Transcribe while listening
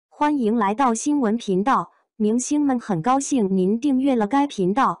欢迎来到新闻频道，明星们很高兴您订阅了该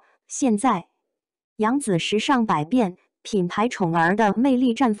频道。现在，杨紫时尚百变，品牌宠儿的魅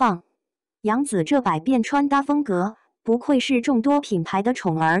力绽放。杨紫这百变穿搭风格，不愧是众多品牌的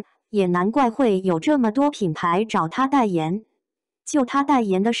宠儿，也难怪会有这么多品牌找她代言。就她代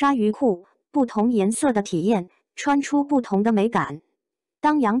言的鲨鱼裤，不同颜色的体验，穿出不同的美感。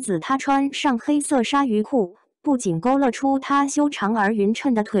当杨紫她穿上黑色鲨鱼裤，不仅勾勒出她修长而匀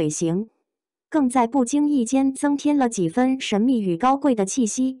称的腿型，更在不经意间增添了几分神秘与高贵的气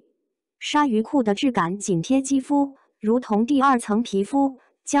息。鲨鱼裤的质感紧贴肌肤，如同第二层皮肤，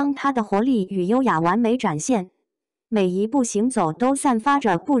将她的活力与优雅完美展现。每一步行走都散发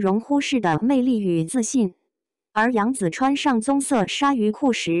着不容忽视的魅力与自信。而杨紫穿上棕色鲨鱼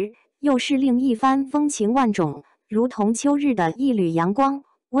裤时，又是另一番风情万种，如同秋日的一缕阳光，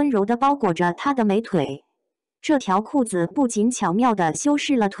温柔地包裹着她的美腿。这条裤子不仅巧妙地修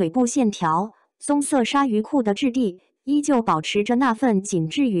饰了腿部线条，棕色鲨鱼裤的质地依旧保持着那份紧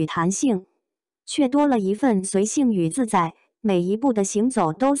致与弹性，却多了一份随性与自在。每一步的行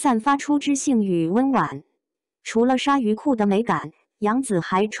走都散发出知性与温婉。除了鲨鱼裤的美感，杨紫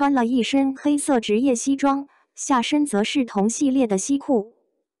还穿了一身黑色职业西装，下身则是同系列的西裤，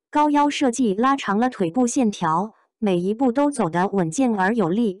高腰设计拉长了腿部线条，每一步都走得稳健而有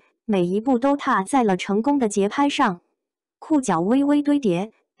力，每一步都踏在了成功的节拍上。裤脚微微堆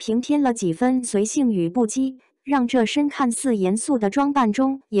叠，平添了几分随性与不羁，让这身看似严肃的装扮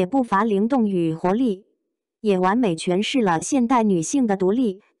中也不乏灵动与活力，也完美诠释了现代女性的独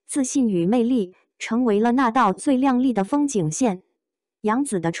立、自信与魅力，成为了那道最亮丽的风景线。杨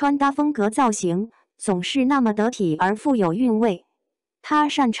紫的穿搭风格造型总是那么得体而富有韵味，她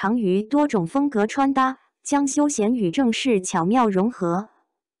擅长于多种风格穿搭，将休闲与正式巧妙融合。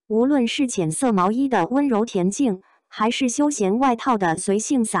无论是浅色毛衣的温柔恬静，还是休闲外套的随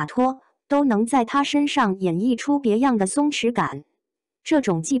性洒脱，都能在她身上演绎出别样的松弛感。这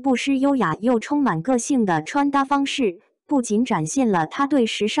种既不失优雅又充满个性的穿搭方式，不仅展现了她对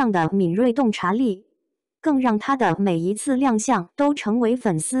时尚的敏锐洞察力，更让她的每一次亮相都成为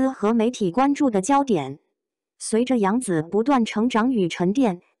粉丝和媒体关注的焦点。随着杨紫不断成长与沉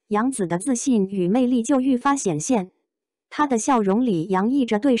淀，杨紫的自信与魅力就愈发显现。她的笑容里洋溢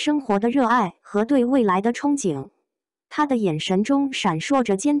着对生活的热爱和对未来的憧憬，她的眼神中闪烁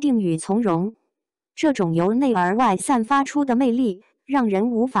着坚定与从容。这种由内而外散发出的魅力，让人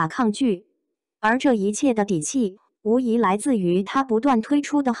无法抗拒。而这一切的底气，无疑来自于她不断推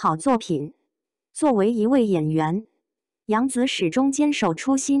出的好作品。作为一位演员，杨紫始终坚守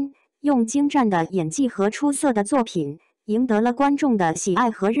初心，用精湛的演技和出色的作品，赢得了观众的喜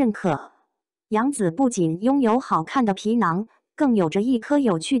爱和认可。杨紫不仅拥有好看的皮囊，更有着一颗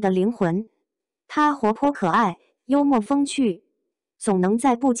有趣的灵魂。她活泼可爱，幽默风趣，总能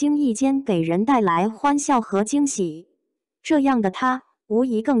在不经意间给人带来欢笑和惊喜。这样的她，无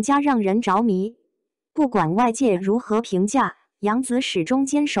疑更加让人着迷。不管外界如何评价，杨紫始终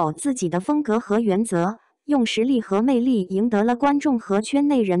坚守自己的风格和原则，用实力和魅力赢得了观众和圈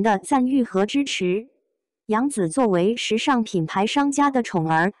内人的赞誉和支持。杨紫作为时尚品牌商家的宠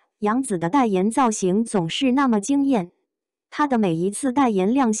儿，杨紫的代言造型总是那么惊艳，她的每一次代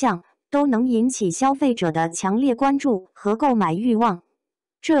言亮相都能引起消费者的强烈关注和购买欲望。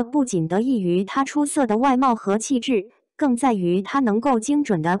这不仅得益于她出色的外貌和气质，更在于她能够精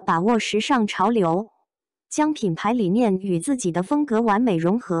准地把握时尚潮流，将品牌理念与自己的风格完美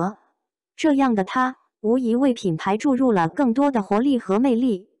融合。这样的她，无疑为品牌注入了更多的活力和魅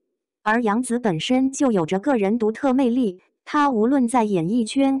力。而杨紫本身就有着个人独特魅力，她无论在演艺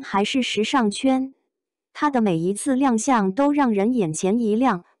圈还是时尚圈，她的每一次亮相都让人眼前一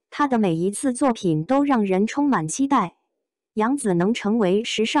亮，她的每一次作品都让人充满期待。杨紫能成为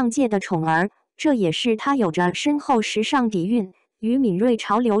时尚界的宠儿，这也是她有着深厚时尚底蕴与敏锐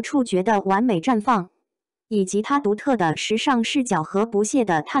潮流触觉的完美绽放，以及她独特的时尚视角和不懈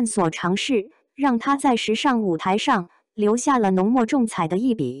的探索尝试，让她在时尚舞台上留下了浓墨重彩的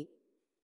一笔。